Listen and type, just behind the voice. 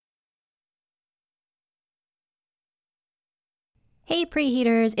Hey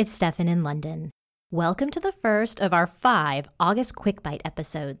preheaters, it's Stefan in London. Welcome to the first of our 5 August Quick Bite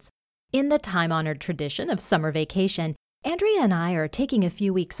episodes. In the time-honored tradition of summer vacation, Andrea and I are taking a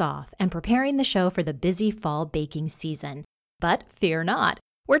few weeks off and preparing the show for the busy fall baking season. But fear not,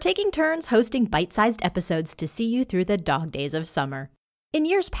 we're taking turns hosting bite-sized episodes to see you through the dog days of summer. In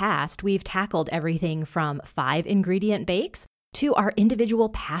years past, we've tackled everything from 5-ingredient bakes to our individual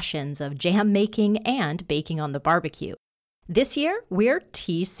passions of jam making and baking on the barbecue. This year, we're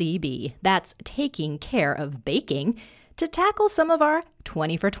TCB, that's taking care of baking, to tackle some of our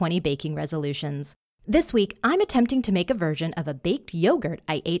 20 for 20 baking resolutions. This week, I'm attempting to make a version of a baked yogurt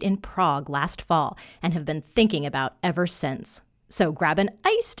I ate in Prague last fall and have been thinking about ever since. So grab an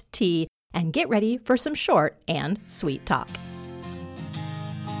iced tea and get ready for some short and sweet talk.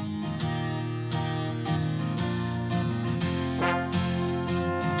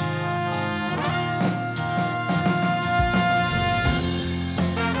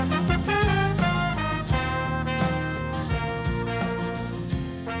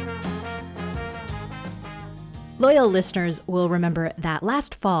 Loyal listeners will remember that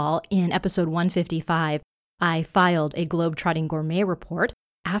last fall, in episode 155, I filed a Globetrotting Gourmet report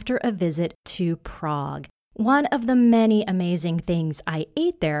after a visit to Prague. One of the many amazing things I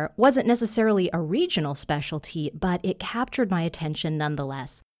ate there wasn't necessarily a regional specialty, but it captured my attention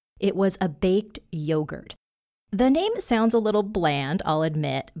nonetheless. It was a baked yogurt. The name sounds a little bland, I'll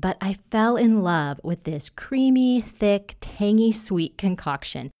admit, but I fell in love with this creamy, thick, tangy sweet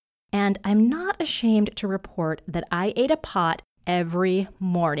concoction. And I'm not ashamed to report that I ate a pot every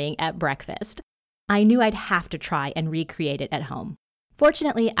morning at breakfast. I knew I'd have to try and recreate it at home.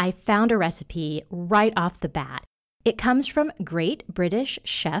 Fortunately, I found a recipe right off the bat. It comes from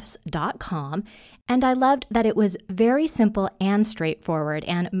greatbritishchefs.com, and I loved that it was very simple and straightforward,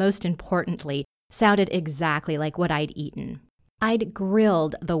 and most importantly, sounded exactly like what I'd eaten. I'd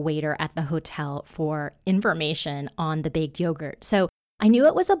grilled the waiter at the hotel for information on the baked yogurt, so I knew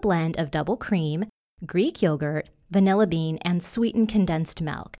it was a blend of double cream, Greek yogurt, vanilla bean, and sweetened condensed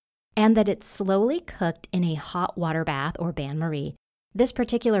milk, and that it's slowly cooked in a hot water bath or bain-marie. This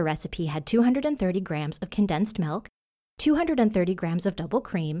particular recipe had 230 grams of condensed milk, 230 grams of double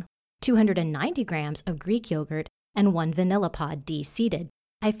cream, 290 grams of Greek yogurt, and 1 vanilla pod de-seeded.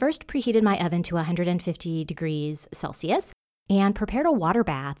 I first preheated my oven to 150 degrees Celsius and prepared a water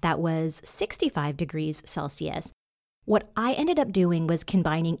bath that was 65 degrees Celsius. What I ended up doing was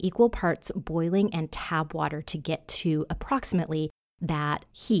combining equal parts boiling and tap water to get to approximately that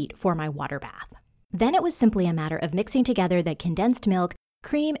heat for my water bath. Then it was simply a matter of mixing together the condensed milk,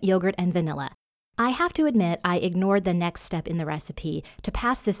 cream, yogurt, and vanilla. I have to admit I ignored the next step in the recipe to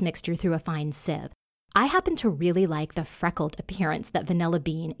pass this mixture through a fine sieve. I happen to really like the freckled appearance that vanilla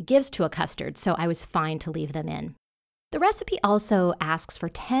bean gives to a custard, so I was fine to leave them in. The recipe also asks for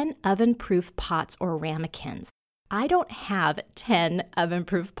 10 oven-proof pots or ramekins. I don't have 10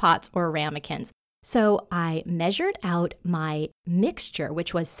 oven-proof pots or ramekins, so I measured out my mixture,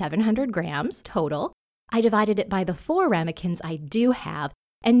 which was 700 grams total. I divided it by the 4 ramekins I do have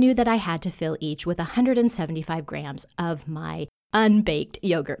and knew that I had to fill each with 175 grams of my unbaked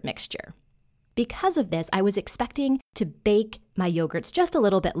yogurt mixture. Because of this, I was expecting to bake my yogurts just a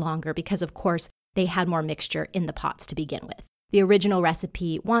little bit longer because, of course, they had more mixture in the pots to begin with. The original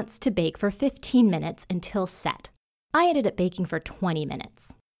recipe wants to bake for 15 minutes until set. I ended up baking for 20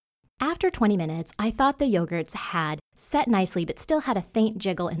 minutes. After 20 minutes, I thought the yogurts had set nicely but still had a faint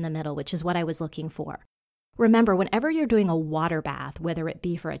jiggle in the middle, which is what I was looking for. Remember, whenever you're doing a water bath, whether it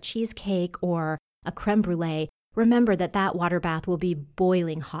be for a cheesecake or a creme brulee, remember that water bath will be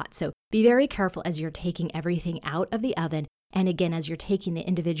boiling hot, so be very careful as you're taking everything out of the oven and again as you're taking the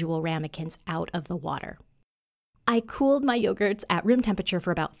individual ramekins out of the water. I cooled my yogurts at room temperature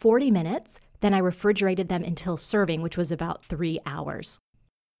for about 40 minutes, then I refrigerated them until serving, which was about 3 hours.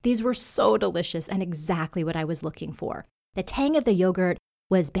 These were so delicious and exactly what I was looking for. The tang of the yogurt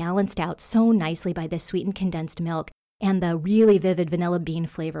was balanced out so nicely by the sweetened condensed milk, and the really vivid vanilla bean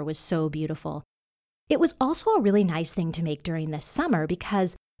flavor was so beautiful. It was also a really nice thing to make during the summer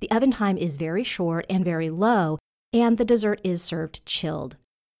because the oven time is very short and very low, and the dessert is served chilled.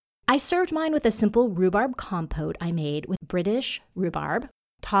 I served mine with a simple rhubarb compote I made with British rhubarb,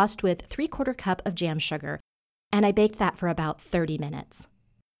 tossed with 3/4 cup of jam sugar, and I baked that for about 30 minutes.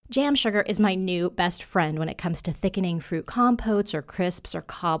 Jam sugar is my new best friend when it comes to thickening fruit compotes or crisps or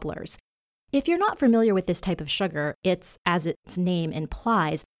cobblers. If you're not familiar with this type of sugar, it's, as its name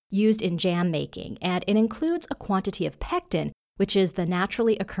implies, used in jam making, and it includes a quantity of pectin, which is the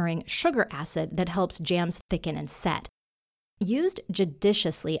naturally occurring sugar acid that helps jams thicken and set. Used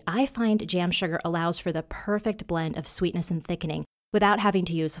judiciously, I find jam sugar allows for the perfect blend of sweetness and thickening, without having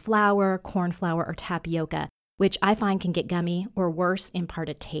to use flour, corn flour, or tapioca, which I find can get gummy or worse, impart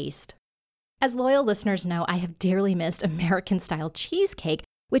a taste. As loyal listeners know, I have dearly missed American-style cheesecake,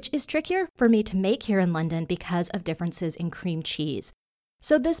 which is trickier for me to make here in London because of differences in cream cheese.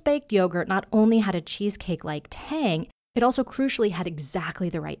 So this baked yogurt not only had a cheesecake-like tang, it also crucially had exactly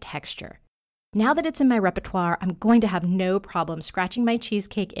the right texture. Now that it's in my repertoire, I'm going to have no problem scratching my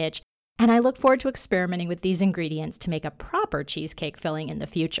cheesecake itch, and I look forward to experimenting with these ingredients to make a proper cheesecake filling in the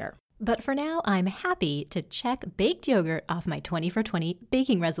future. But for now, I'm happy to check baked yogurt off my 20 for 20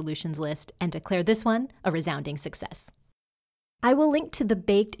 baking resolutions list and declare this one a resounding success. I will link to the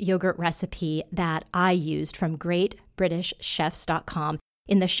baked yogurt recipe that I used from GreatBritishChefs.com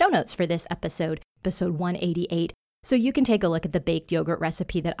in the show notes for this episode 188, so you can take a look at the baked yogurt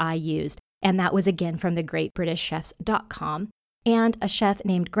recipe that I used, and that was again from the GreatBritishChefs.com and a chef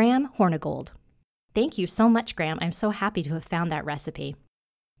named Graham Hornigold. Thank you so much, Graham. I'm so happy to have found that recipe.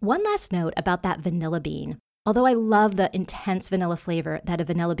 One last note about that vanilla bean. Although I love the intense vanilla flavor that a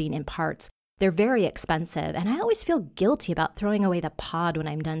vanilla bean imparts, they're very expensive, and I always feel guilty about throwing away the pod when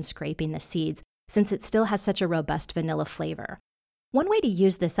I'm done scraping the seeds, since it still has such a robust vanilla flavor. One way to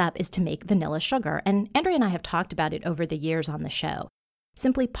use this up is to make vanilla sugar, and Andrea and I have talked about it over the years on the show.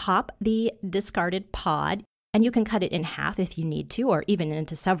 Simply pop the discarded pod, and you can cut it in half if you need to, or even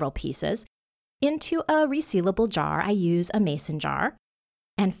into several pieces, into a resealable jar. I use a mason jar,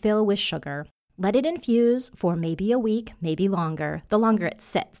 and fill with sugar. Let it infuse for maybe a week, maybe longer. The longer it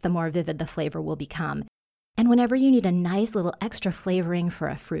sits, the more vivid the flavor will become. And whenever you need a nice little extra flavoring for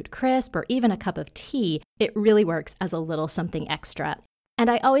a fruit crisp or even a cup of tea, it really works as a little something extra. And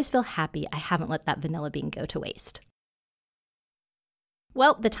I always feel happy I haven't let that vanilla bean go to waste.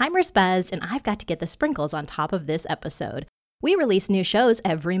 Well, the timer's buzzed and I've got to get the sprinkles on top of this episode. We release new shows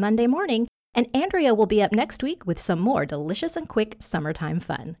every Monday morning, and Andrea will be up next week with some more delicious and quick summertime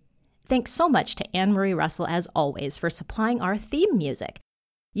fun. Thanks so much to Anne-Marie Russell, as always, for supplying our theme music.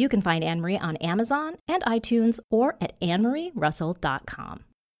 You can find Anne-Marie on Amazon and iTunes or at annemarierussell.com.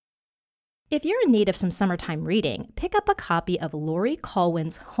 If you're in need of some summertime reading, pick up a copy of Lori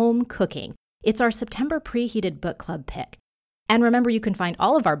Colwin's Home Cooking. It's our September preheated book club pick. And remember, you can find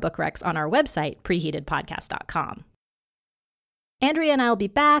all of our book recs on our website, preheatedpodcast.com. Andrea and I will be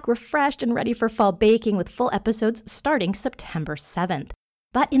back, refreshed and ready for fall baking with full episodes starting September 7th.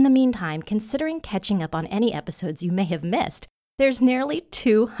 But in the meantime, considering catching up on any episodes you may have missed, there's nearly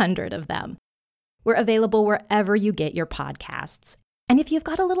 200 of them. We're available wherever you get your podcasts. And if you've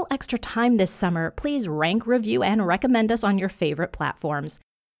got a little extra time this summer, please rank, review, and recommend us on your favorite platforms.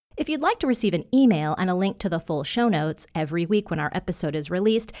 If you'd like to receive an email and a link to the full show notes every week when our episode is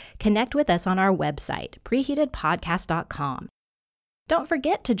released, connect with us on our website, preheatedpodcast.com. Don't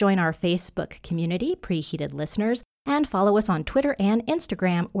forget to join our Facebook community, Preheated Listeners, and follow us on Twitter and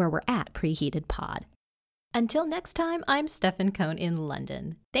Instagram, where we're at Preheated Pod. Until next time, I'm Stefan Cohn in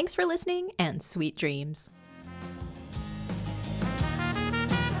London. Thanks for listening, and sweet dreams.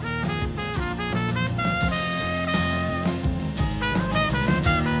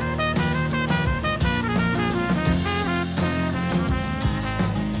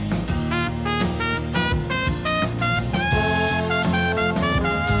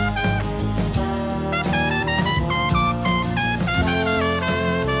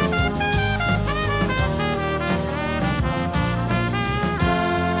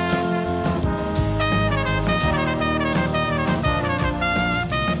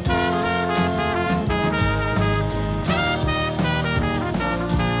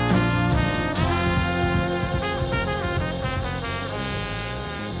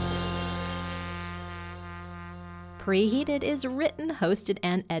 Preheated is written, hosted,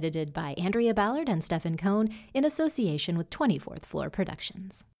 and edited by Andrea Ballard and Stefan Cohn in association with 24th Floor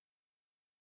Productions.